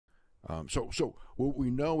So what we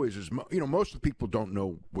know is most of the people don't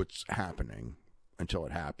know what's happening until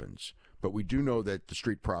it happens. But we do know that the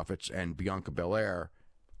Street Profits and Bianca Belair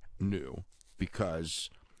knew,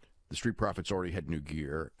 because the Street Profits already had new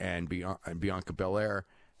gear, and Bianca Belair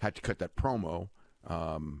had to cut that promo,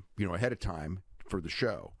 ahead of time for the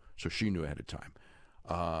show, so she knew ahead of time.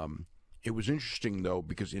 It was interesting, though,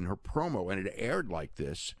 because in her promo, and it aired like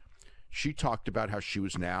this, she talked about how she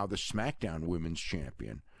was now the SmackDown Women's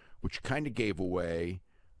Champion, which kind of gave away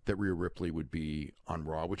that Rhea Ripley would be on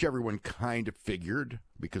Raw, which everyone kind of figured,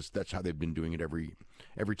 because that's how they've been doing it every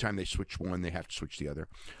time they switch one, they have to switch the other.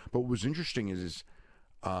 But what was interesting is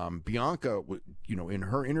Bianca, in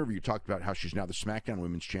her interview, talked about how she's now the SmackDown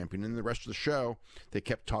Women's Champion, and the rest of the show, they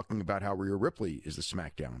kept talking about how Rhea Ripley is the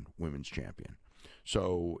SmackDown Women's Champion.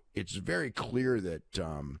 So it's very clear that,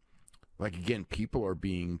 again, people are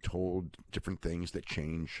being told different things that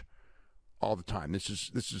change all the time. This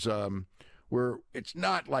is where it's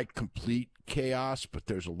not like complete chaos, but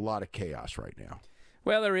there's a lot of chaos right now.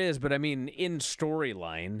 Well, there is, but in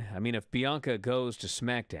storyline, if Bianca goes to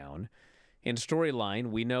SmackDown, in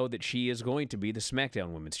storyline, we know that she is going to be the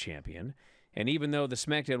SmackDown Women's Champion. And even though the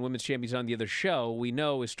SmackDown Women's Champion is on the other show, we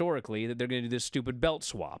know historically that they're going to do this stupid belt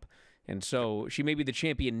swap. And so she may be the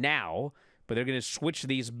champion now, but they're going to switch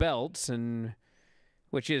these belts,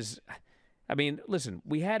 which is... listen,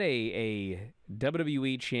 we had a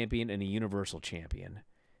WWE champion and a Universal champion.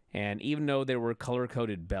 And even though there were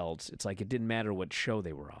color-coded belts, it's like it didn't matter what show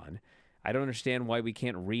they were on. I don't understand why we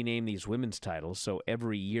can't rename these women's titles so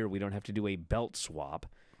every year we don't have to do a belt swap,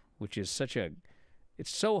 which is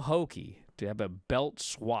it's so hokey to have a belt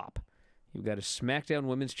swap. You've got a SmackDown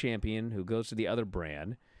Women's Champion who goes to the other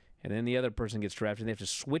brand, and then the other person gets drafted, and they have to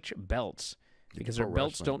switch belts because their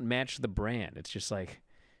belts don't match the brand. It's just like...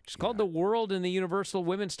 It's called the World and the Universal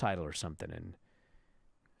Women's title or something, and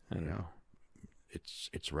I don't know.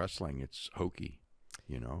 It's wrestling. It's hokey,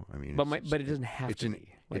 but it doesn't have to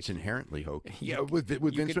be. It's inherently hokey. Yeah, with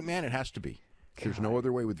Vince McMahon, it has to be. God. There's no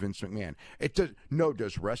other way with Vince McMahon.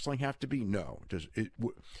 Does wrestling have to be? No.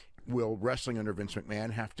 Will wrestling under Vince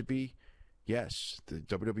McMahon have to be? Yes. The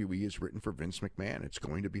WWE is written for Vince McMahon. It's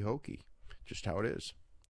going to be hokey, just how it is.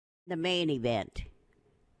 The main event.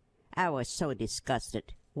 I was so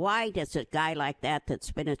disgusted. Why does a guy like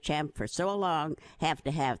that's been a champ for so long have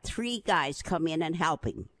to have 3 guys come in and help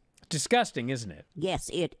him? Disgusting, isn't it? Yes,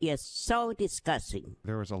 it is so disgusting.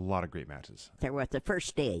 There was a lot of great matches. There was the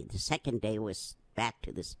first day. The second day was back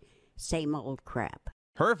to this same old crap.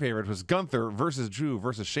 Her favorite was Gunther versus Drew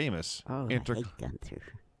versus Sheamus. Oh, I hate Gunther.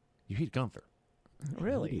 You hate Gunther?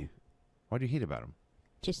 Really? What do you hate about him?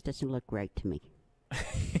 Just doesn't look right to me.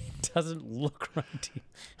 It doesn't look right to you.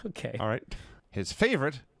 Okay. All right. His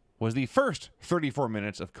favorite was the first 34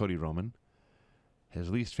 minutes of Cody Roman. His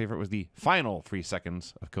least favorite was the final 3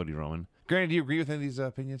 seconds of Cody Roman. Granny, do you agree with any of these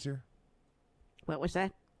opinions here? What was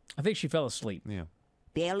that? I think she fell asleep. Yeah.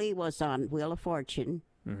 Bailey was on Wheel of Fortune.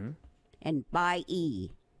 Mm-hmm. And by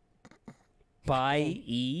E. By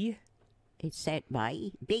E? It said by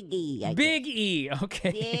E. Big E. Big E.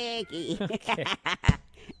 Okay. Big E. Okay.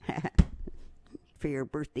 For your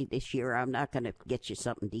birthday this year, I'm not going to get you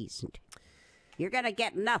something decent. You're going to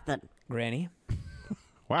get nothing. Granny.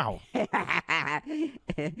 Wow.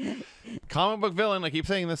 Comic book villain, I keep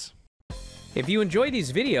saying this. If you enjoy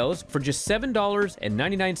these videos, for just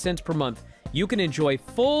 $7.99 per month, you can enjoy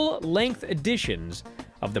full-length editions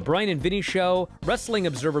of The Bryan and Vinny Show, Wrestling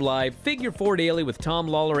Observer Live, Figure 4 Daily with Tom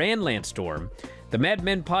Lawler and Lance Storm, the Mad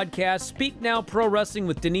Men Podcast, Speak Now Pro Wrestling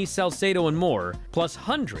with Denise Salcedo, and more, plus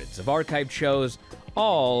hundreds of archived shows,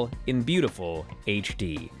 all in beautiful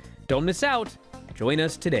HD. Don't miss out. Join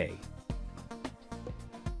us today.